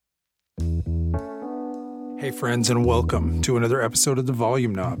Hey friends, and welcome to another episode of The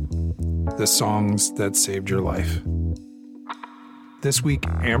Volume Knob, the songs that saved your life. This week,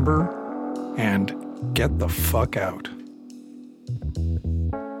 Amber and Get the Fuck Out.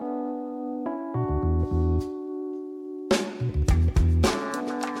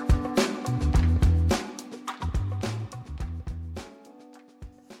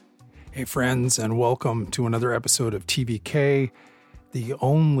 Hey friends, and welcome to another episode of TVK, the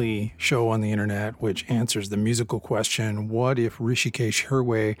only show on the internet which answers the musical question, what if Hrishikesh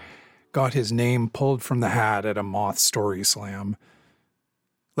Hirway got his name pulled from the hat at a Moth Story Slam?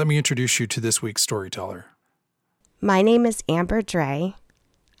 Let me introduce you to this week's storyteller. My name is Amber Dre.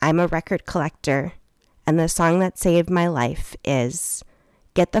 I'm a record collector, and the song that saved my life is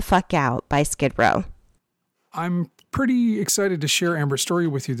Get the Fuck Out by Skid Row. I'm pretty excited to share Amber's story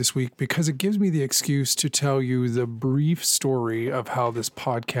with you this week because it gives me the excuse to tell you the brief story of how this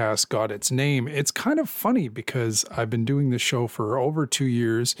podcast got its name. It's kind of funny because I've been doing this show for over 2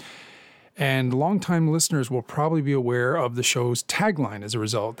 years, and longtime listeners will probably be aware of the show's tagline as a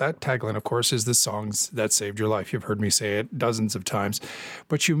result. That tagline, of course, is the songs that saved your life. You've heard me say it dozens of times,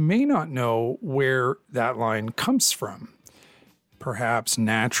 but you may not know where that line comes from. Perhaps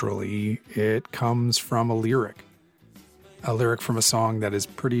naturally, it comes from a lyric from a song that is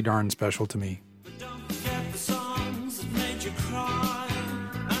pretty darn special to me.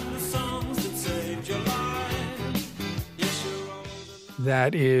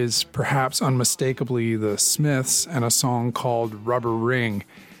 That is perhaps unmistakably the Smiths and a song called Rubber Ring.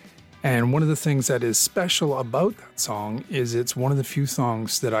 And one of the things that is special about that song is it's one of the few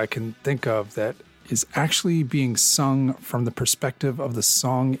songs that I can think of that is actually being sung from the perspective of the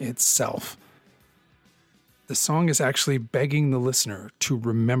song itself. The song is actually begging the listener to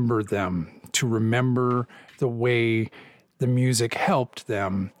remember them, to remember the way the music helped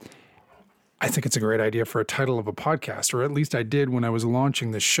them. I think it's a great idea for a title of a podcast, or at least I did when I was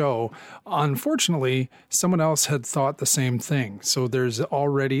launching the show. Unfortunately, someone else had thought the same thing. So there's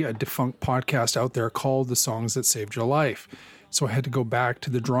already a defunct podcast out there called The Songs That Saved Your Life. So I had to go back to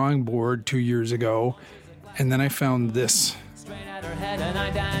the drawing board 2 years ago, and then I found this. Straight at her head and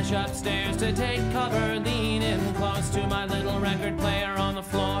I dash upstairs to take cover, lean in close to my little record player on the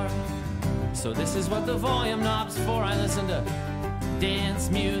floor. So this is what the volume knob's for. I listen to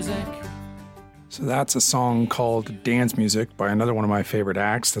dance music. So that's a song called Dance Music by another one of my favorite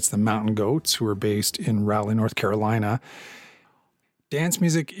acts. That's the Mountain Goats, who are based in Raleigh, North Carolina. Dance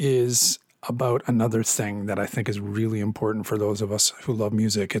music is about another thing that I think is really important for those of us who love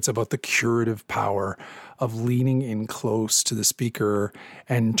music. It's about the curative power of leaning in close to the speaker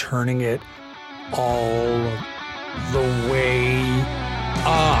and turning it all the way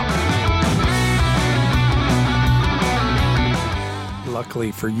up.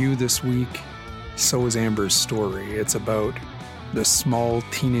 Luckily for you this week, so is Amber's story. It's about the small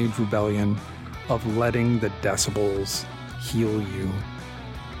teenage rebellion of letting the decibels heal you.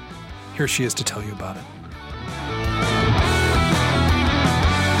 Here she is to tell you about it.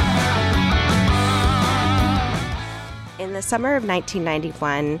 In the summer of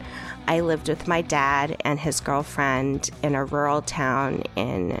 1991, I lived with my dad and his girlfriend in a rural town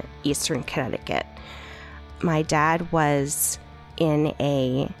in eastern Connecticut. My dad was in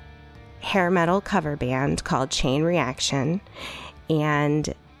a hair metal cover band called Chain Reaction,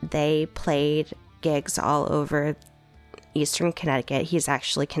 and they played gigs all over Eastern Connecticut. He's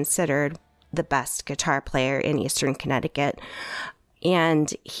actually considered the best guitar player in Eastern Connecticut.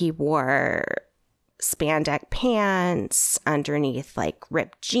 And he wore spandex pants underneath like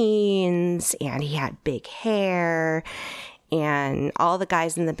ripped jeans, and he had big hair, and all the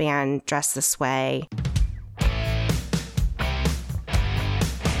guys in the band dressed this way.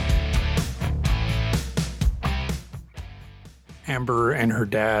 Amber and her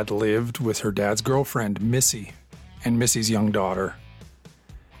dad lived with her dad's girlfriend, Missy, and Missy's young daughter.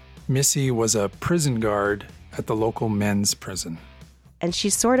 Missy was a prison guard at the local men's prison. And she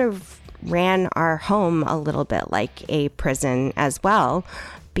sort of ran our home a little bit like a prison as well,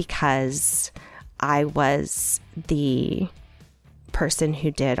 because I was the person who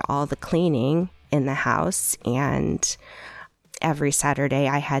did all the cleaning in the house, and every Saturday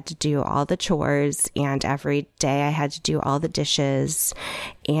I had to do all the chores, and every day I had to do all the dishes,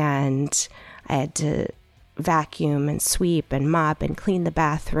 and I had to vacuum and sweep and mop and clean the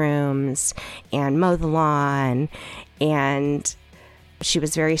bathrooms and mow the lawn. And she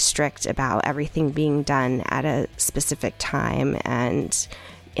was very strict about everything being done at a specific time and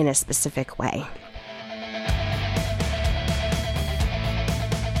in a specific way.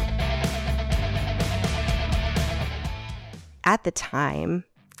 At the time,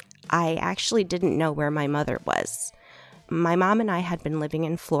 I actually didn't know where my mother was. My mom and I had been living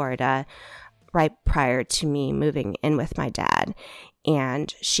in Florida right prior to me moving in with my dad,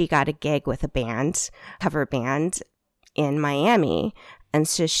 and she got a gig with a band, cover band, in Miami. And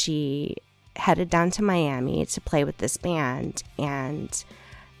so she headed down to Miami to play with this band, and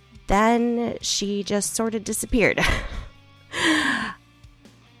then she just sort of disappeared.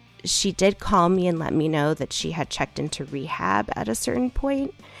 She did call me and let me know that she had checked into rehab at a certain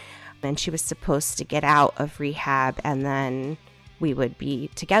point, and she was supposed to get out of rehab and then we would be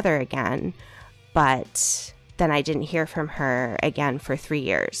together again. But then I didn't hear from her again for 3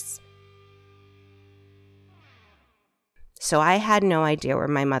 years. So I had no idea where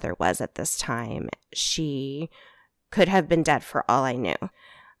my mother was at this time. She could have been dead for all I knew.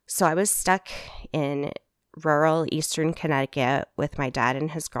 So I was stuck in rural Eastern Connecticut with my dad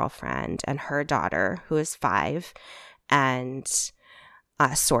and his girlfriend and her daughter, who is 5, and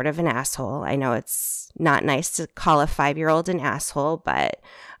sort of an asshole. I know it's not nice to call a 5-year-old an asshole, but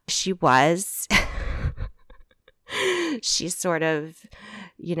she was. She sort of,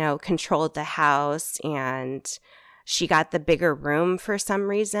 controlled the house, and she got the bigger room for some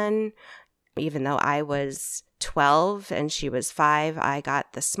reason. Even though I was 12 and she was 5, I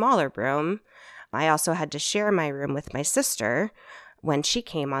got the smaller room. I also had to share my room with my sister when she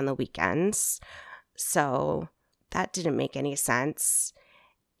came on the weekends. So that didn't make any sense.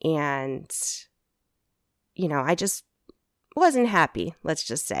 And, I just wasn't happy, let's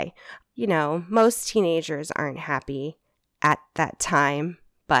just say. Most teenagers aren't happy at that time,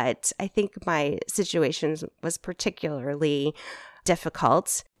 but I think my situation was particularly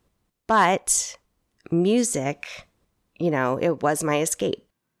difficult. But music, it was my escape.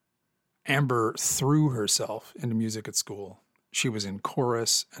 Amber threw herself into music at school. She was in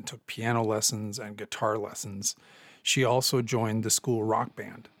chorus and took piano lessons and guitar lessons. She also joined the school rock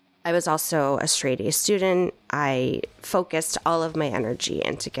band. I was also a straight A student. I focused all of my energy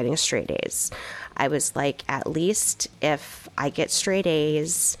into getting straight A's. I was like, at least if I get straight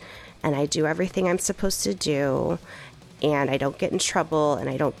A's and I do everything I'm supposed to do and I don't get in trouble and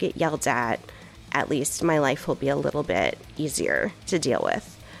I don't get yelled at least my life will be a little bit easier to deal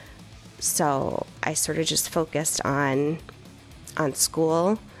with. So I sort of just focused on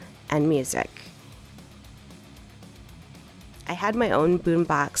school and music. I had my own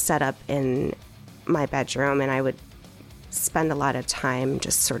boombox set up in my bedroom, and I would spend a lot of time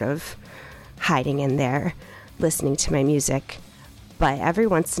just sort of hiding in there, listening to my music. But every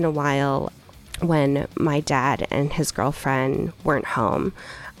once in a while, when my dad and his girlfriend weren't home,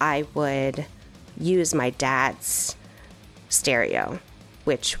 I would use my dad's stereo,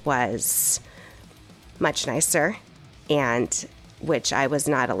 which was much nicer and which I was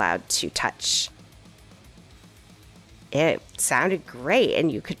not allowed to touch. It sounded great,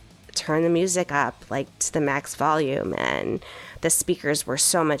 and you could turn the music up to the max volume, and the speakers were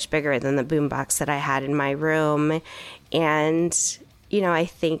so much bigger than the boombox that I had in my room. And I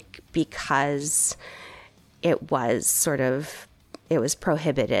think because it was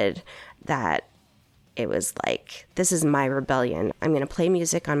prohibited, that it was like, this is my rebellion. I'm going to play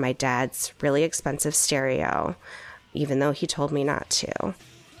music on my dad's really expensive stereo, even though he told me not to.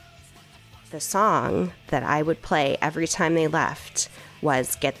 The song that I would play every time they left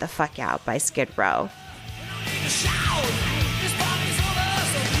was Get the Fuck Out by Skid Row.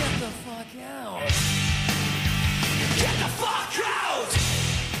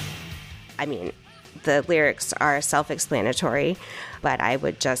 I mean, the lyrics are self-explanatory, but I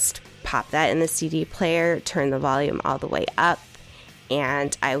would just pop that in the CD player, turn the volume all the way up,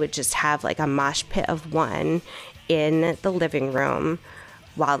 and I would just have a mosh pit of one in the living room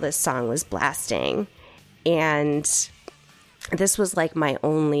while this song was blasting. And this was my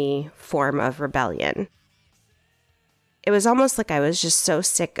only form of rebellion. It was almost like I was just so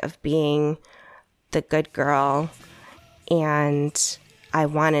sick of being the good girl, and I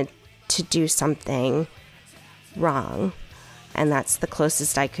wanted to do something wrong, and that's the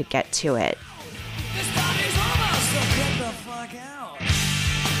closest I could get to it. This party's almost, so get the fuck out.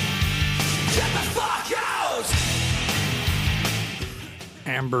 Get the fuck out!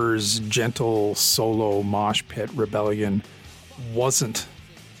 Amber's gentle solo mosh pit rebellion wasn't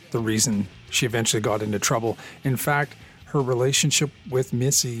the reason she eventually got into trouble. In fact, her relationship with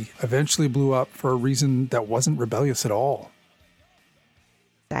Missy eventually blew up for a reason that wasn't rebellious at all.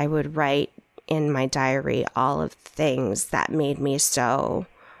 I would write in my diary all of the things that made me so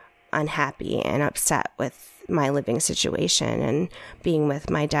unhappy and upset with my living situation and being with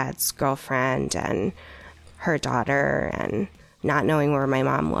my dad's girlfriend and her daughter and not knowing where my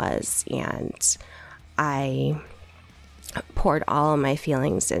mom was. And I poured all of my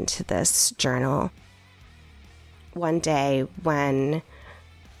feelings into this journal. One day when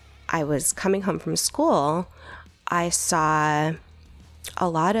I was coming home from school, I saw a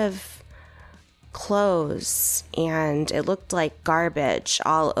lot of clothes and it looked like garbage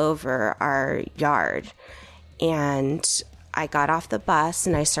all over our yard. And I got off the bus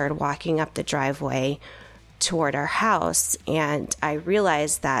and I started walking up the driveway toward our house, and I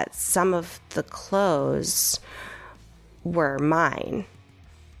realized that some of the clothes were mine.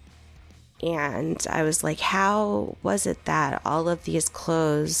 And I was like, how was it that all of these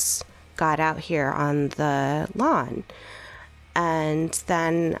clothes got out here on the lawn? And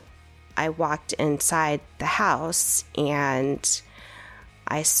then I walked inside the house and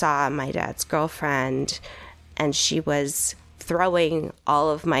I saw my dad's girlfriend, and she was throwing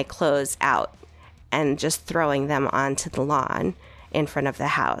all of my clothes out and just throwing them onto the lawn in front of the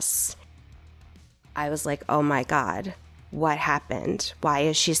house. I was like, oh my God, what happened? Why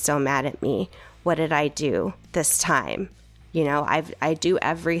is she so mad at me? What did I do this time? You know, I do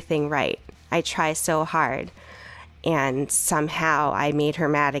everything right. I try so hard. And somehow I made her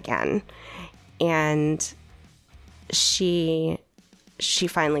mad again. And she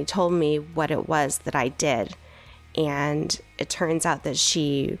finally told me what it was that I did. And it turns out that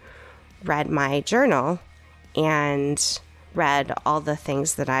she read my journal and read all the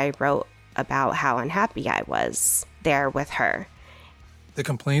things that I wrote about how unhappy I was there with her. The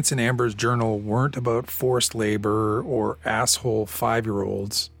complaints in Amber's journal weren't about forced labor or asshole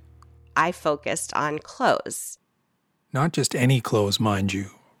 5-year-olds. I focused on clothes. Not just any clothes, mind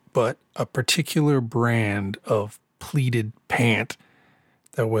you, but a particular brand of pleated pant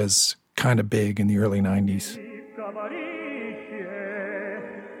that was kind of big in the early 90s.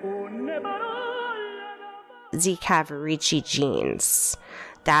 Z Cavaricci jeans.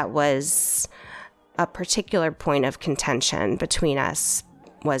 That was a particular point of contention between us,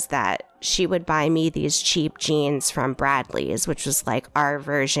 was that she would buy me these cheap jeans from Bradley's, which was like our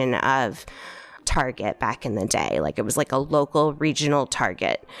version of Target back in the day. Like it was like a local regional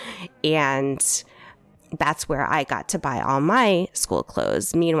Target. And that's where I got to buy all my school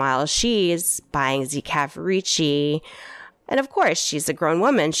clothes. Meanwhile, she's buying Z Cavaricci. And of course, she's a grown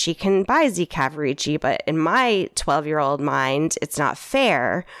woman. She can buy Z Cavaricci. But in my 12-year-old mind, it's not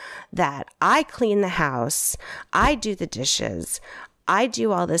fair that I clean the house, I do the dishes, I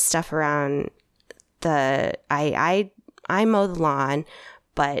do all this stuff around I mow the lawn,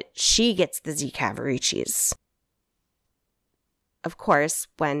 but she gets the Z Cavariccis. Of course,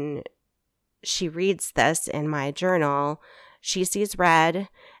 when she reads this in my journal, she sees red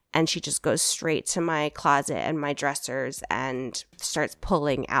and she just goes straight to my closet and my dressers and starts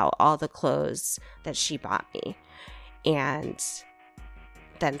pulling out all the clothes that she bought me and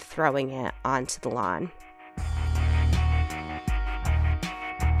then throwing it onto the lawn.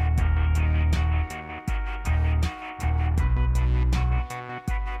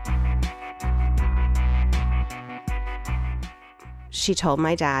 She told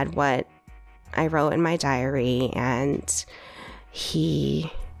my dad what I wrote in my diary, and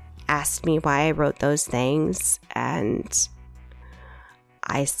he asked me why I wrote those things, and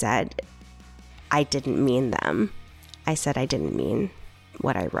I said I didn't mean them. I said I didn't mean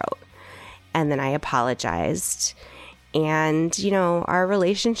what I wrote. And then I apologized. And, you know, our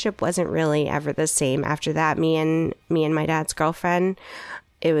relationship wasn't really ever the same after that. Me and my dad's girlfriend,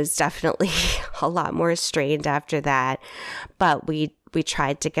 it was definitely a lot more strained after that. But we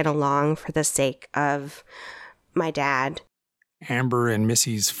tried to get along for the sake of my dad. Amber and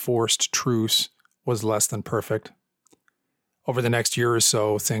Missy's forced truce was less than perfect. Over the next year or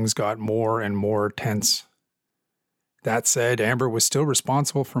so, things got more and more tense. That said, Amber was still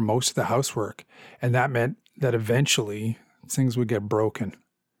responsible for most of the housework, and that meant that eventually things would get broken.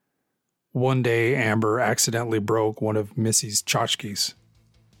 One day, Amber accidentally broke one of Missy's tchotchkes.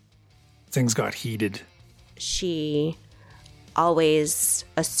 Things got heated. She always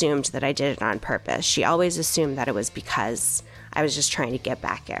assumed that I did it on purpose. She always assumed that it was because I was just trying to get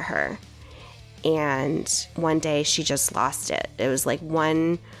back at her. And one day she just lost it. It was like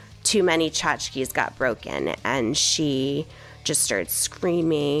one too many tchotchkes got broken, and she just started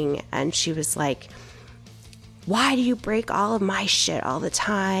screaming, and she was like, why do you break all of my shit all the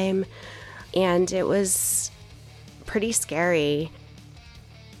time? And it was pretty scary.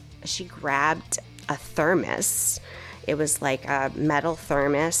 She grabbed a thermos. It was like a metal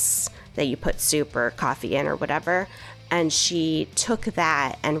thermos that you put soup or coffee in or whatever. And she took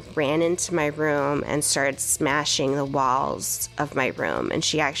that and ran into my room and started smashing the walls of my room. And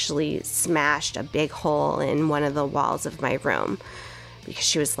she actually smashed a big hole in one of the walls of my room. because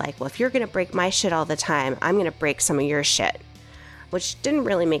she was like, well, if you're going to break my shit all the time, I'm going to break some of your shit. Which didn't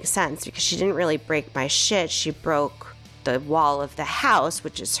really make sense because she didn't really break my shit. She broke the wall of the house,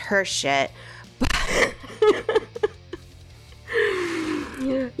 which is her shit.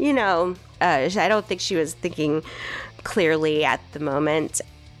 You know, I don't think she was thinking clearly at the moment.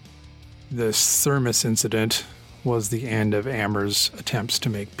 This thermos incident was the end of Amber's attempts to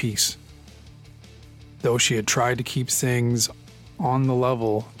make peace. Though she had tried to keep things on the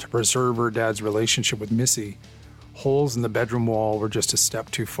level to preserve her dad's relationship with Missy, holes in the bedroom wall were just a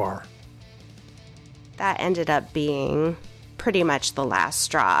step too far. That ended up being pretty much the last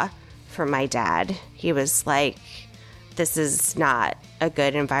straw for my dad. He was like, this is not a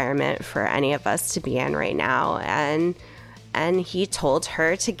good environment for any of us to be in right now. And he told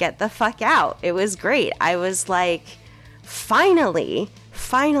her to get the fuck out. It was great. I was like, finally,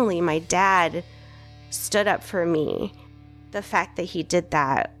 my dad stood up for me. The fact that he did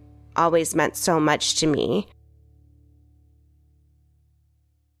that always meant so much to me.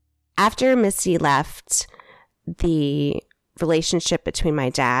 After Missy left, the relationship between my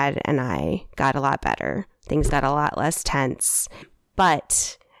dad and I got a lot better. Things got a lot less tense.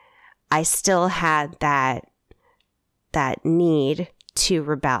 But I still had that need to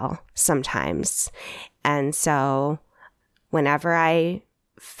rebel sometimes. And so whenever I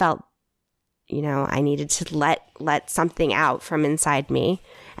felt, I needed to let something out from inside me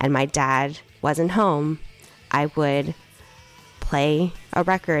and my dad wasn't home, I would play a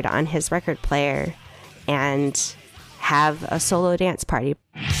record on his record player and have a solo dance party.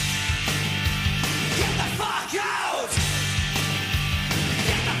 Get the fuck out!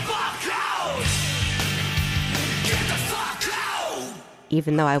 Get the fuck out! Get the fuck out!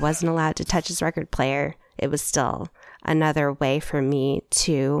 Even though I wasn't allowed to touch his record player, it was still another way for me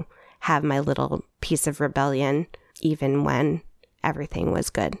to have my little piece of rebellion, even when everything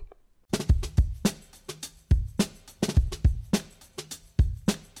was good.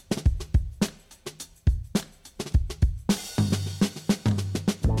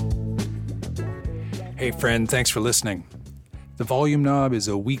 Hey friend, thanks for listening. The Volume Knob is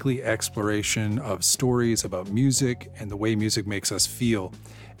a weekly exploration of stories about music and the way music makes us feel.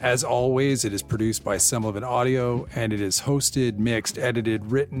 As always, it is produced by Semlevin Audio, and it is hosted, mixed,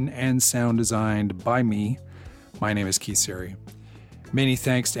 edited, written, and sound designed by me. My name is Keith Seri. Many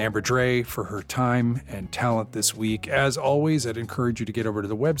thanks to Amber Dre for her time and talent this week. As always, I'd encourage you to get over to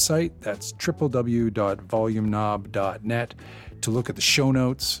the website. That's www.volumeknob.net to look at the show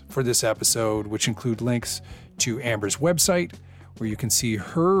notes for this episode, which include links to Amber's website, where you can see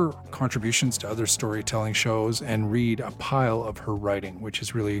her contributions to other storytelling shows and read a pile of her writing, which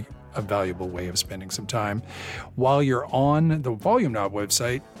is really a valuable way of spending some time. While you're on the Volume Knob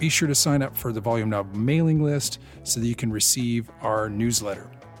website, be sure to sign up for the Volume Knob mailing list so that you can receive our newsletter.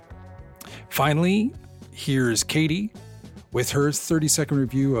 Finally, here's Katie with her 30-second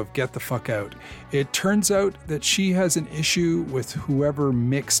review of Get the Fuck Out. It turns out that she has an issue with whoever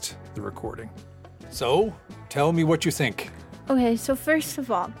mixed the recording. So, tell me what you think. Okay, so first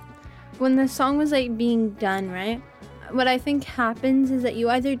of all, when the song was being done, right? What I think happens is that you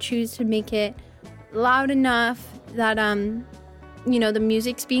either choose to make it loud enough that the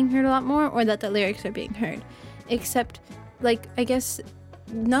music's being heard a lot more, or that the lyrics are being heard. Except, I guess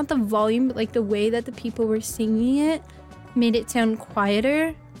not the volume, but the way that the people were singing it made it sound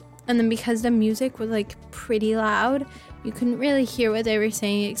quieter. And then because the music was pretty loud, you couldn't really hear what they were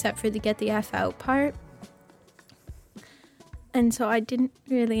saying except for the get the F out part. And so I didn't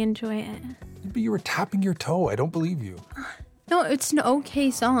really enjoy it. But you were tapping your toe. I don't believe you. No, it's an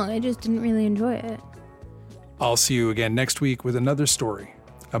okay song. I just didn't really enjoy it. I'll see you again next week with another story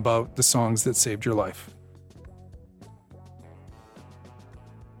about the songs that saved your life.